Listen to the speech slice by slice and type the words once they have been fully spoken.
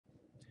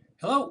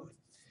Hello,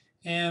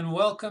 and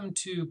welcome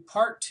to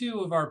part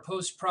 2 of our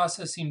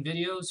post-processing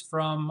videos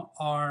from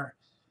our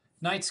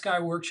night sky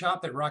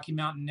workshop at Rocky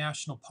Mountain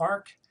National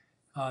Park.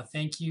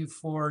 Thank you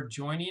for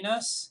joining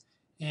us.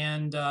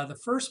 And the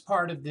first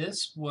part of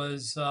this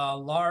was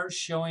Lars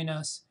showing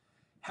us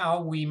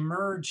how we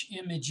merge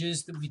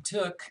images that we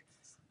took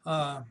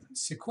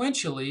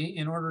sequentially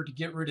in order to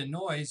get rid of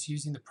noise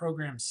using the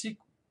program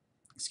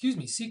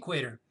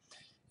Sequator.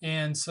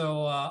 And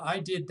so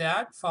I did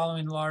that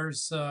following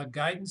Lars'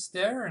 guidance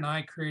there, and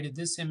I created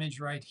this image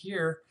right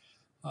here.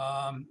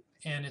 And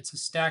it's a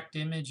stacked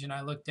image, and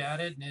I looked at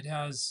it, and it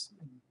has,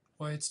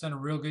 boy, it's done a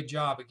real good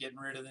job of getting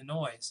rid of the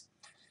noise.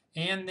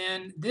 And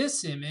then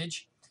this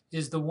image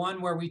is the one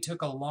where we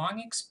took a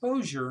long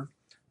exposure.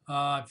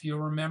 If you'll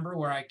remember,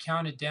 where I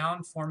counted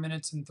down 4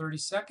 minutes and 30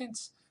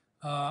 seconds.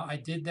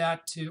 I did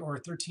that or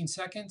 13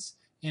 seconds,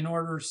 in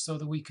order so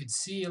that we could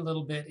see a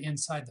little bit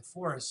inside the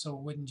forest so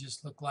it wouldn't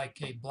just look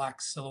like a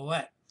black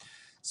silhouette.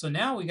 So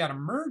now we got to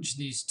merge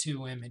these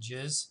two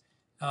images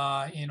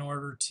in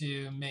order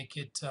to make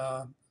it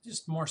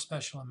just more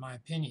special, in my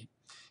opinion.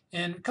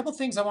 And a couple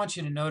things I want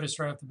you to notice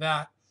right off the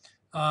bat.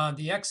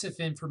 The EXIF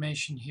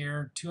information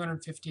here,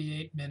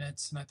 258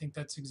 minutes, and I think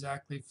that's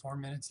exactly 4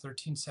 minutes,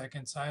 13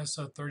 seconds.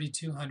 ISO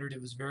 3200, it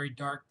was very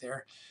dark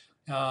there.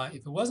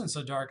 If it wasn't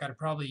so dark, I'd have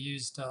probably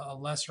used a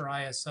lesser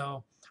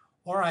ISO,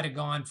 or I'd have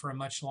gone for a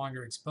much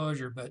longer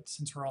exposure, but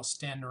since we're all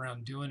standing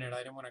around doing it, I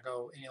didn't want to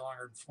go any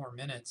longer than 4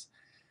 minutes.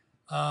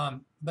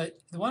 But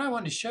the one I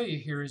wanted to show you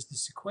here is the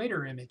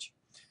Sequator image.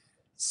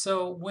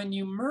 So when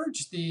you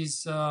merge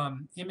these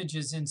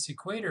images in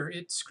Sequator,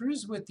 it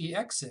screws with the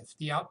EXIF.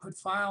 The output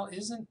file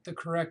isn't the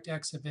correct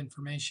EXIF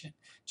information.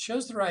 It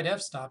shows the right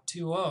f-stop,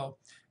 2.0,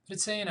 but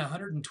it's saying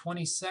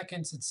 120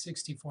 seconds at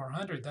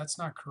 6400. That's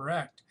not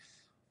correct.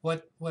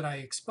 What I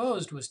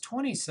exposed was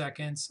 20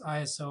 seconds,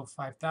 ISO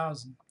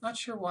 5000. Not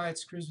sure why it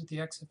screws with the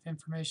EXIF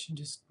information,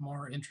 just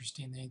more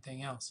interesting than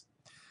anything else.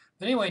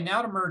 But anyway,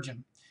 now to merge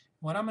them.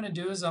 What I'm going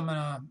to do is I'm going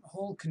to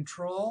hold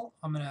Control.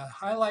 I'm going to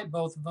highlight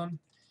both of them.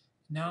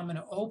 Now I'm going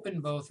to open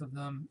both of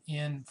them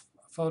in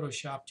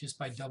Photoshop just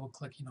by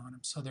double-clicking on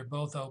them. So they're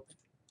both open.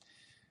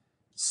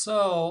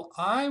 So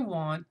I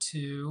want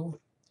to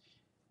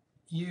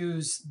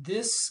use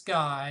this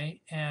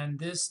sky and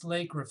this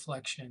lake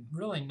reflection.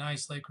 Really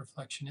nice lake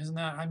reflection, isn't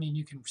that? I mean,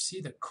 you can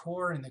see the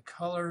core and the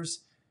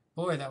colors.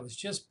 Boy, that was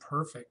just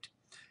perfect.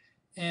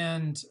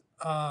 And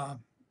I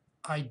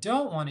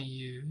don't want to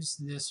use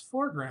this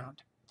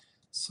foreground.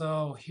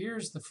 So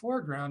here's the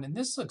foreground, and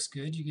this looks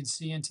good. You can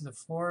see into the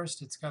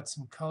forest. It's got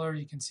some color.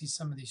 You can see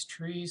some of these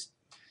trees.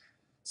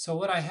 So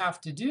what I have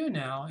to do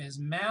now is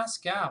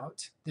mask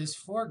out this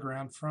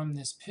foreground from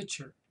this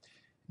picture.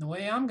 The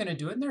way I'm going to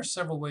do it, and there are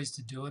several ways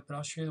to do it, but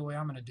I'll show you the way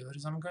I'm going to do it,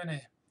 is I'm going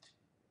to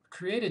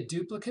create a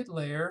duplicate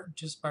layer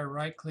just by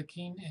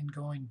right-clicking and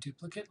going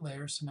duplicate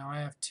layer. So now I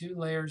have two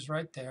layers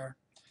right there.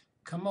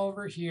 Come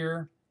over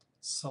here,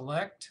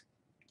 select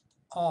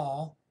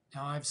all.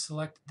 Now I've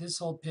selected this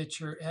whole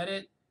picture,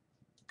 edit,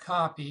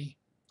 copy,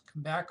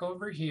 come back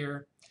over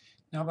here.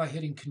 Now by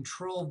hitting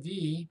Control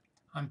V,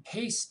 I'm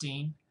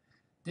pasting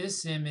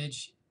this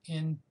image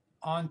in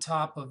on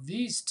top of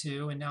these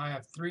two, and now I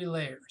have three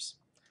layers.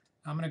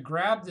 I'm going to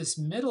grab this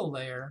middle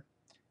layer,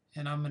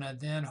 and I'm going to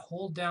then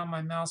hold down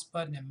my mouse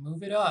button and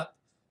move it up.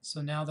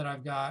 So now that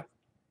I've got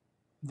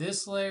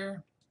this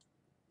layer,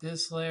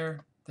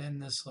 then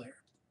this layer.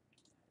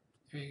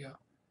 There you go.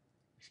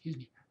 Excuse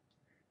me.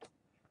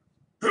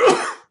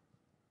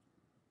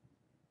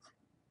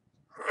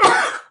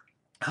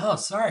 Oh,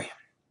 sorry.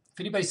 If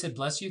anybody said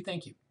bless you,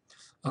 thank you.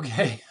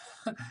 Okay.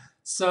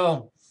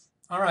 So,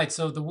 all right.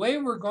 So the way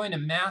we're going to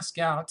mask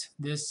out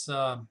this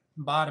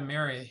bottom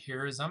area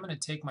here is I'm going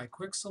to take my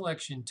quick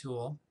selection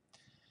tool,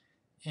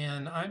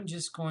 and I'm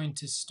just going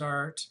to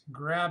start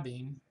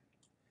grabbing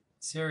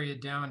this area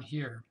down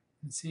here.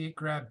 And see, it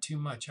grabbed too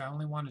much. I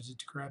only wanted it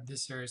to grab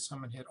this area, so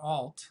I'm going to hit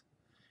Alt,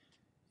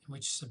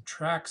 which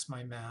subtracts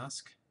my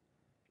mask.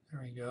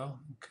 There we go.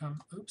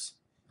 Oops.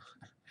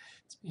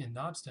 It's being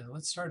knobsted.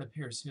 Let's start up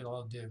here, see what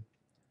I'll do.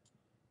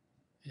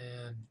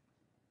 And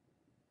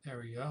there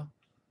we go.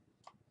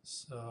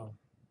 So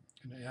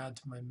I'm going to add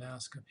to my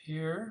mask up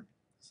here.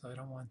 So I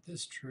don't want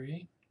this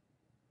tree.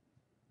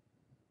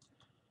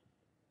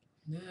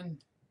 And then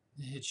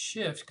hit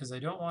Shift because I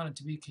don't want it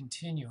to be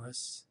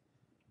continuous.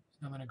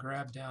 I'm going to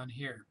grab down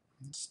here.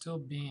 It's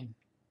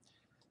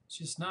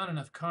just not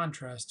enough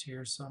contrast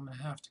here, so I'm going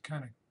to have to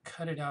kind of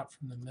cut it out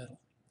from the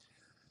middle.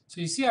 So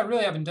you see, I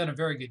really haven't done a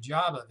very good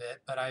job of it,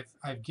 but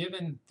I've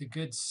given the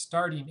good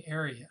starting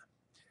area.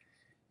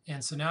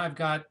 And so now I've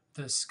got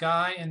the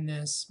sky and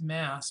this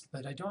masked,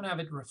 but I don't have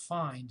it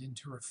refined. And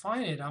to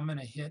refine it, I'm going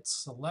to hit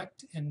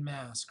Select and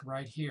Mask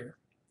right here.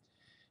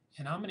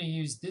 And I'm going to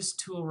use this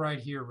tool right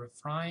here,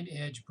 Refine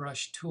Edge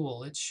Brush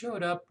Tool. It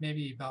showed up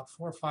maybe about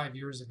 4 or 5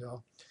 years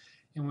ago.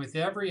 And with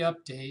every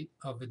update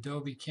of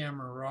Adobe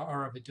Camera Raw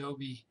or of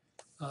Adobe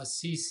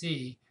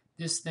CC,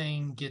 this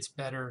thing gets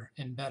better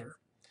and better.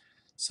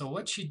 So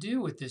what you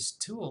do with this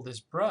tool, this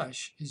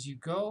brush, is you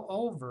go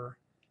over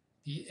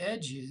the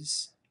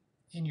edges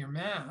in your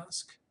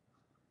mask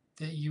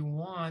that you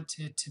want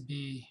it to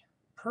be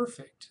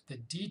perfect, the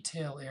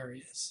detail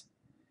areas.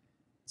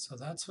 So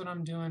that's what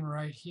I'm doing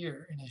right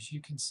here. And as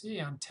you can see,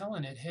 I'm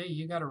telling it, hey,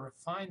 you got to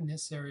refine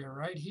this area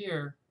right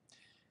here.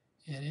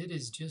 And it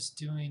is just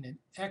doing an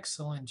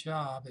excellent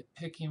job at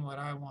picking what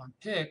I want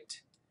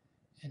picked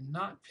and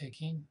not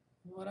picking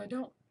what I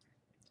don't.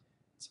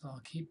 So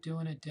I'll keep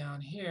doing it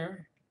down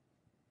here.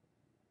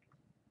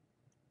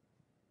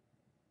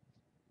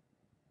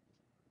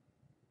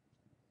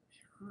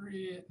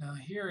 Now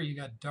here you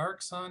got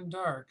darks on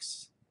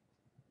darks.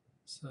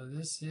 So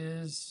this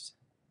is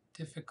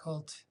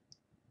difficult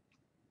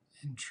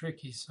and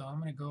tricky. So I'm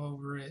going to go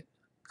over it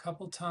a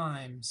couple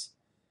times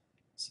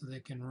so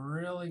they can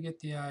really get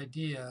the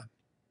idea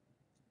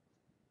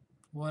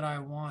what I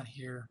want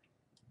here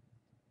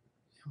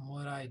and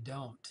what I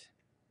don't.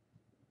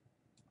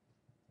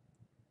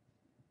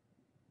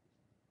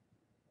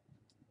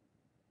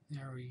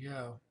 There we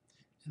go.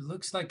 It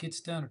looks like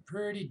it's done a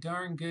pretty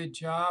darn good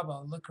job.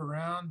 I'll look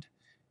around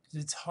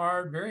because it's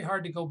hard, very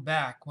hard to go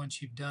back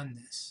once you've done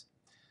this.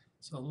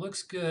 So it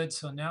looks good.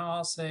 So now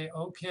I'll say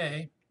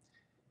OK,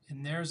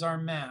 and there's our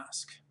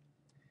mask.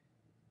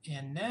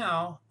 And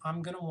now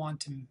I'm going to want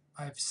to,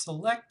 I've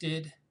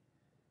selected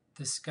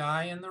the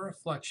sky and the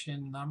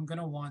reflection, and I'm going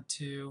to want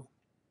to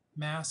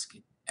mask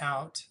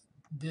out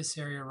this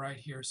area right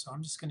here. So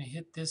I'm just going to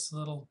hit this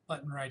little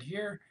button right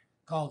here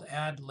called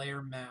Add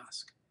Layer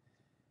Mask.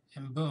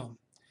 And boom.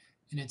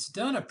 And it's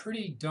done a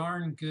pretty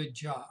darn good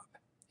job.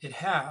 It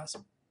has.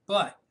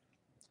 But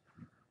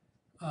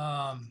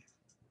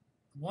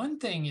one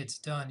thing it's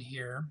done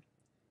here,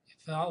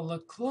 if I'll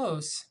look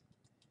close,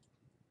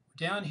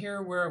 down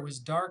here where it was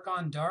dark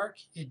on dark,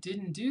 it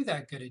didn't do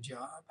that good a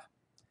job.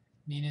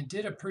 I mean, it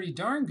did a pretty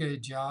darn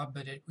good job,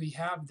 but we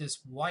have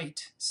this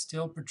white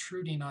still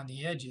protruding on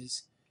the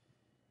edges.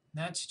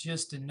 That's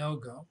just a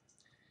no-go.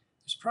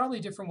 There's probably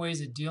different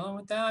ways of dealing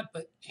with that,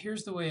 but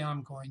here's the way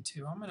I'm going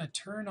to. I'm going to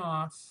turn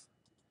off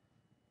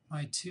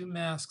my two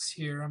masks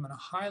here. I'm going to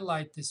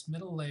highlight this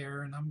middle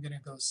layer, and I'm going to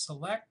go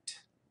select,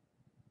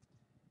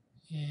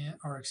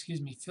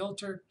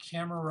 filter,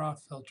 camera raw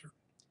filter.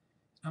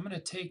 I'm going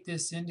to take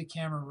this into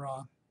camera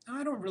raw. Now,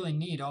 I don't really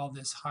need all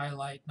this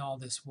highlight and all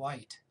this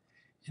white,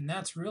 and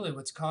that's really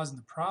what's causing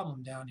the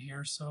problem down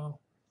here. So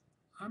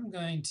I'm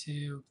going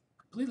to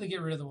completely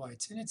get rid of the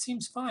whites, and it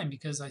seems fine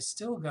because I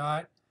still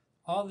got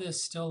all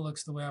this still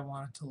looks the way I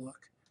want it to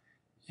look.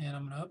 And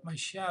I'm going to up my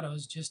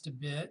shadows just a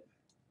bit.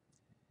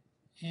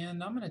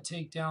 And I'm going to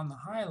take down the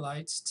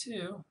highlights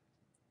too.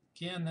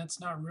 Again, that's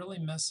not really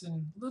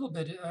messing a little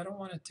bit. I don't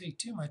want to take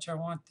too much. I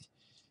want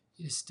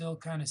you to still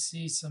kind of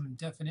see some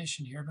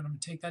definition here, but I'm going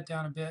to take that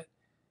down a bit.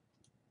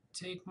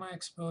 Take my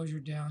exposure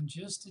down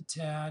just a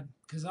tad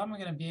because I'm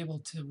going to be able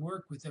to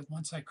work with it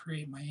once I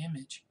create my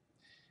image.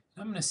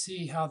 I'm going to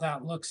see how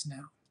that looks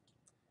now.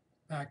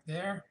 Back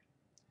there.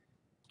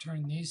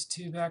 Turn these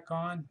two back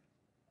on.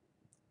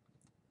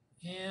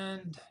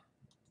 And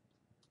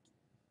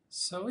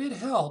so it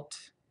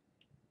helped,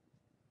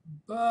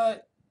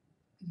 but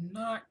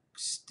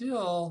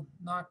still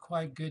not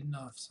quite good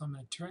enough. So I'm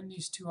going to turn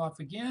these two off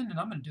again, and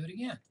I'm going to do it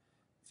again.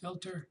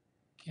 Filter,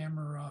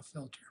 camera raw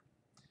filter.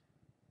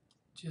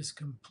 Just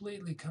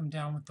completely come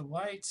down with the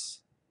whites.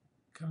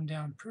 Come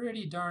down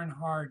pretty darn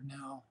hard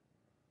now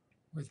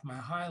with my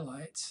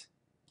highlights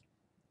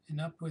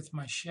and up with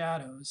my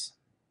shadows.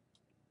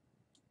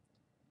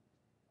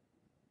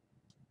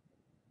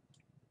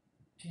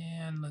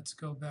 And let's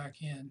go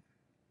back in.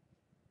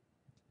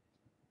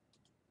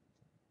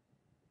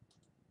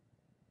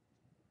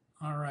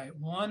 All right,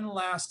 one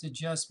last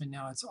adjustment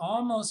now. It's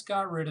almost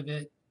got rid of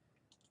it.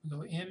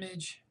 We'll go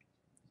Image,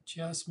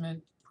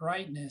 Adjustment,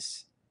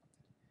 Brightness.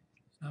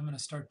 I'm going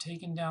to start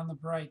taking down the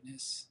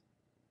brightness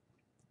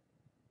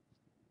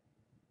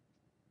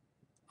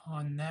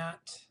on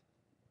that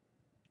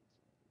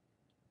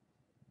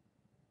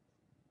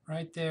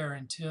right there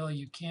until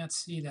you can't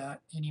see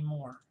that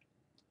anymore.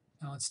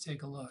 Now let's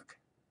take a look.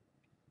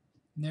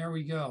 And there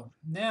we go.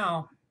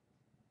 Now,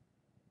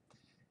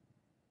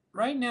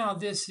 right now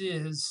this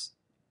is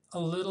a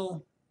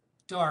little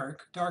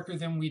darker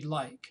than we'd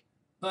like,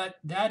 but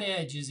that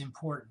edge is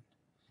important.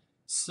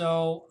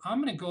 So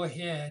I'm going to go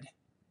ahead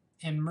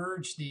and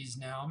merge these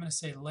now. I'm going to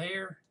say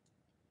Layer,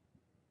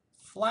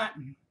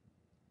 Flatten,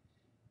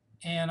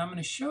 and I'm going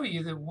to show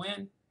you that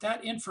when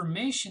that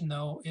information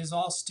though is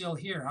all still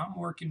here. I'm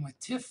working with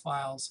TIFF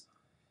files.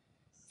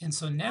 And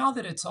so now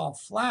that it's all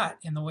flat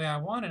in the way I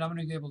want it, I'm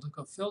going to be able to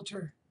go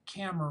Filter,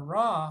 Camera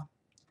Raw,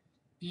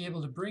 be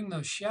able to bring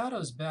those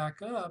shadows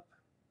back up,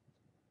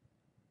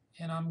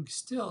 and I'm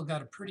still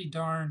got a pretty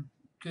darn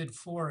good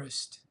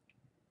forest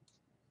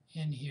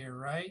in here,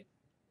 right?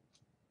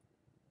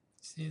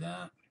 See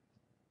that?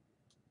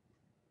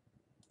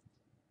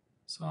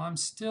 So I'm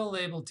still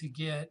able to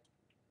get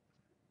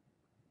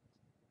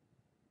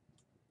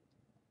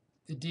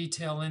the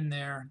detail in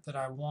there that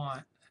I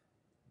want.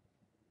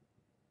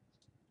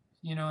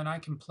 You know, and I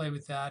can play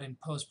with that and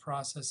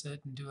post-process it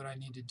and do what I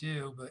need to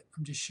do, but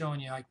I'm just showing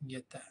you I can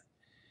get that.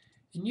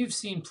 And you've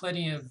seen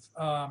plenty of,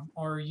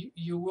 or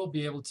you will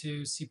be able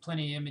to see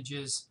plenty of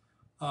images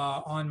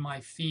on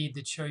my feed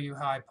that show you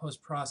how I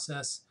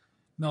post-process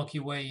Milky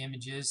Way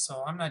images.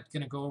 So I'm not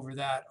going to go over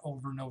that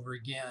over and over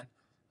again.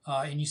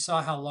 And you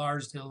saw how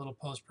Lars did a little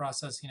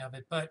post-processing of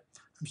it. But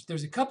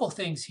there's a couple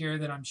things here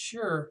that I'm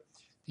sure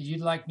that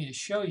you'd like me to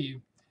show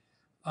you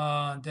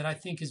that I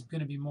think is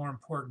going to be more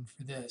important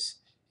for this.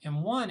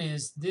 And one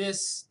is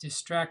this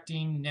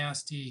distracting,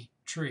 nasty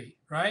tree,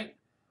 right?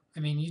 I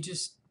mean,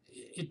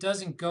 it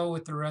doesn't go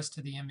with the rest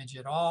of the image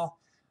at all.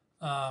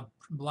 A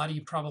lot of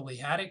you probably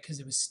had it because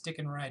it was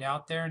sticking right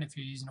out there. And if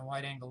you're using a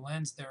wide angle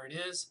lens, there it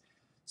is.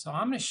 So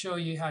I'm going to show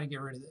you how to get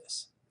rid of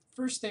this.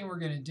 First thing we're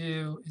going to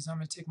do is I'm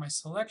going to take my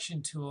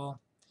selection tool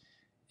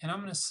and I'm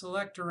going to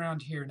select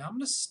around here. Now I'm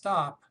going to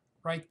stop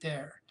right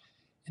there.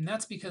 And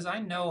that's because I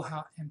know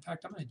how, in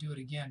fact, I'm going to do it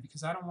again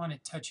because I don't want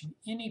it touching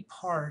any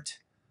part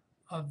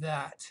of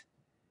that.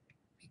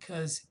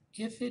 Because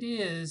if it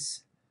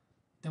is,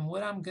 then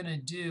what I'm going to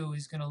do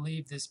is going to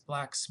leave this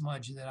black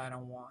smudge that I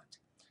don't want.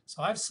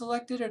 So I've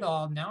selected it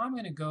all. Now I'm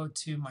going to go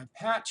to my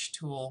patch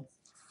tool.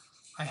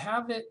 I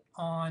have it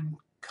on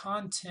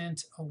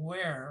content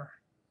aware,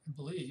 I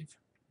believe.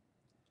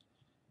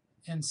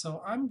 And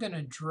so I'm going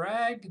to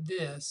drag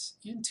this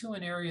into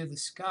an area of the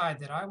sky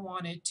that I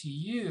want it to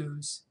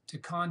use to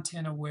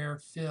content aware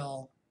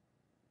fill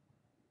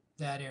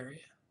that area.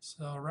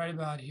 So right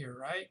about here,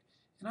 right?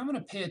 And I'm going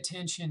to pay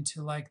attention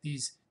to like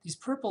these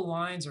purple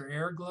lines are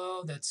air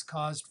glow that's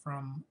caused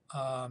from,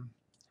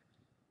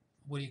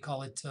 what do you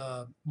call it,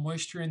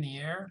 moisture in the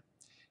air.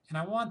 And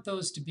I want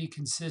those to be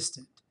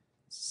consistent.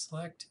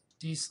 Select,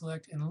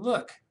 deselect, and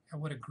look at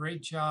what a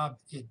great job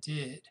it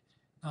did.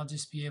 I'll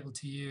just be able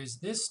to use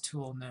this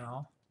tool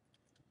now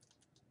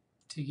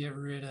to get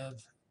rid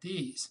of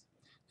these.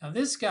 Now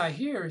this guy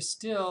here is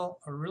still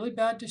a really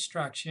bad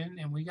distraction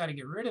and we got to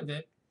get rid of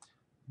it.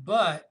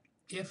 But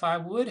if I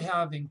would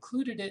have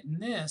included it in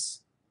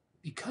this,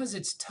 because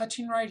it's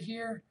touching right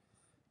here,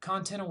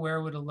 content aware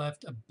would have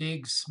left a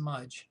big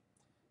smudge.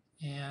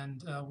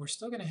 And we're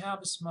still going to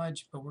have a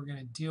smudge, but we're going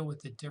to deal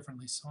with it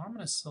differently. So I'm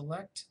going to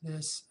select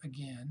this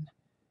again.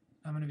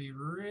 I'm going to be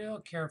real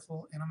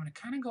careful, and I'm going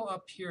to kind of go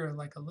up here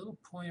like a little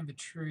point of a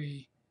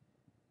tree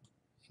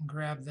and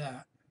grab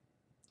that.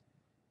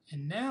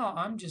 And now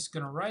I'm just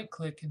going to right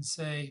click and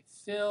say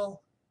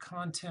fill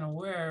content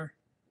aware.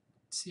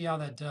 See how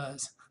that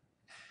does.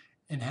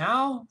 And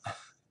how?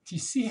 Do you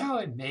see how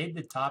it made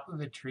the top of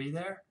a tree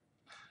there?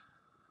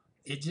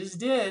 It just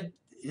did.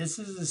 This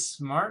is a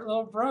smart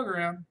little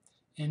program.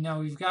 And now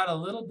we've got a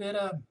little bit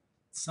of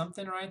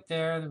something right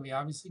there that we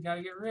obviously got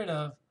to get rid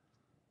of.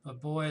 But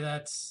boy,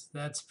 that's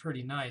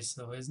pretty nice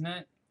though, isn't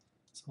it?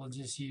 So we'll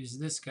just use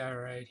this guy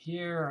right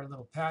here, our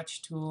little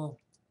patch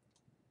tool,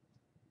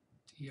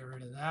 to get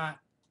rid of that.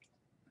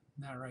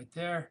 That right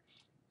there.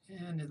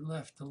 And it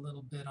left a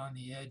little bit on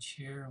the edge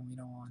here, and we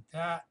don't want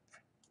that.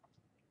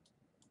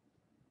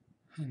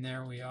 And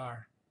there we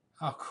are.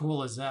 How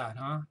cool is that,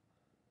 huh?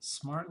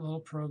 Smart little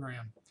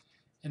program.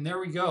 And there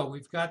we go.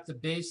 We've got the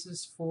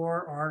basis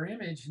for our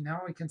image.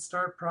 Now we can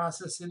start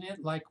processing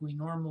it like we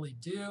normally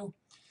do.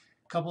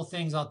 Couple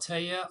things I'll tell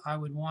you. I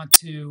would want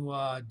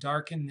to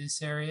darken this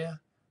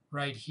area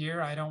right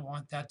here. I don't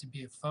want that to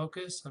be a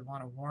focus. I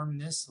want to warm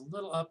this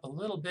up a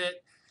little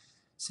bit.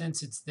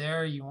 Since it's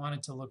there, you want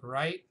it to look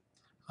right.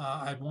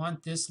 I'd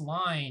want this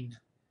line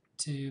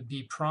to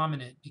be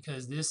prominent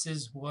because this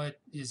is what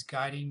is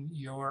guiding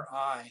your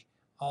eye.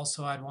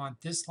 Also, I'd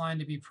want this line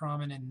to be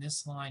prominent and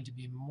this line to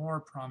be more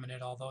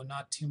prominent, although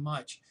not too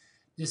much.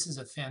 This is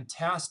a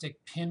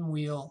fantastic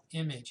pinwheel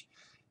image.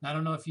 And I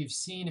don't know if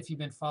you've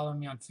been following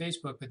me on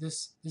Facebook, but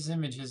this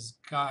image has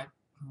got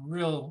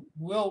real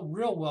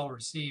well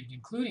received,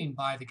 including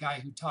by the guy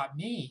who taught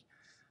me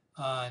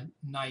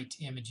night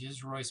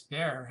images. Royce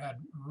Bear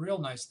had real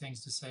nice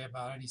things to say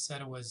about it. He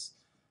said it was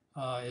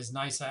as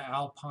nice an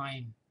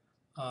alpine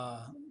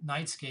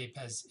nightscape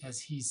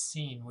as he's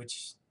seen,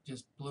 which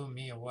just blew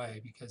me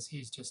away because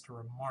he's just a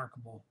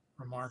remarkable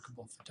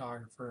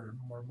photographer,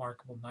 a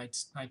remarkable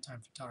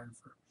nighttime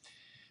photographer.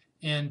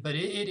 But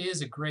it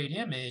is a great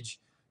image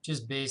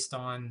just based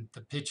on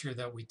the picture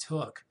that we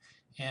took.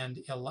 And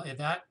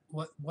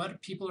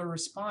what people are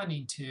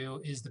responding to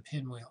is the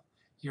pinwheel.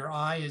 Your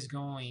eye is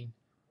going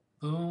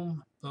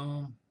boom,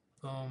 boom,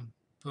 boom,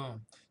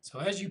 boom. So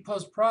as you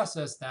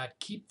post-process that,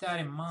 keep that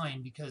in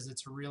mind because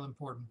it's a real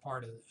important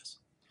part of this.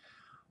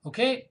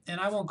 Okay, and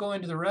I won't go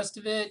into the rest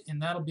of it,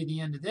 and that'll be the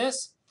end of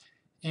this.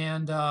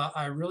 And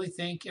I really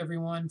thank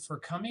everyone for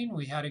coming.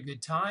 We had a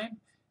good time.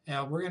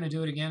 We're going to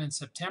do it again in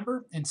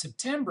September. In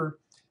September,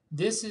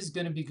 this is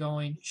going to be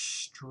going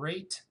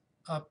straight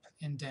up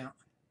and down.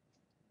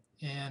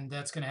 And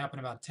that's going to happen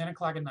about 10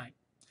 o'clock at night.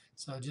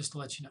 So just to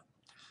let you know.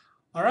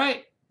 All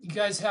right. You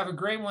guys have a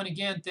great one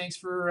again. Thanks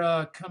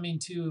for coming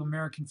to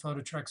American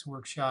Photo Trucks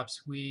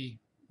workshops. We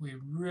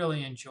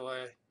really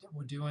enjoy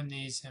doing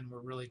these, and we're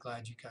really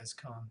glad you guys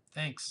come.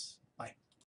 Thanks. Bye.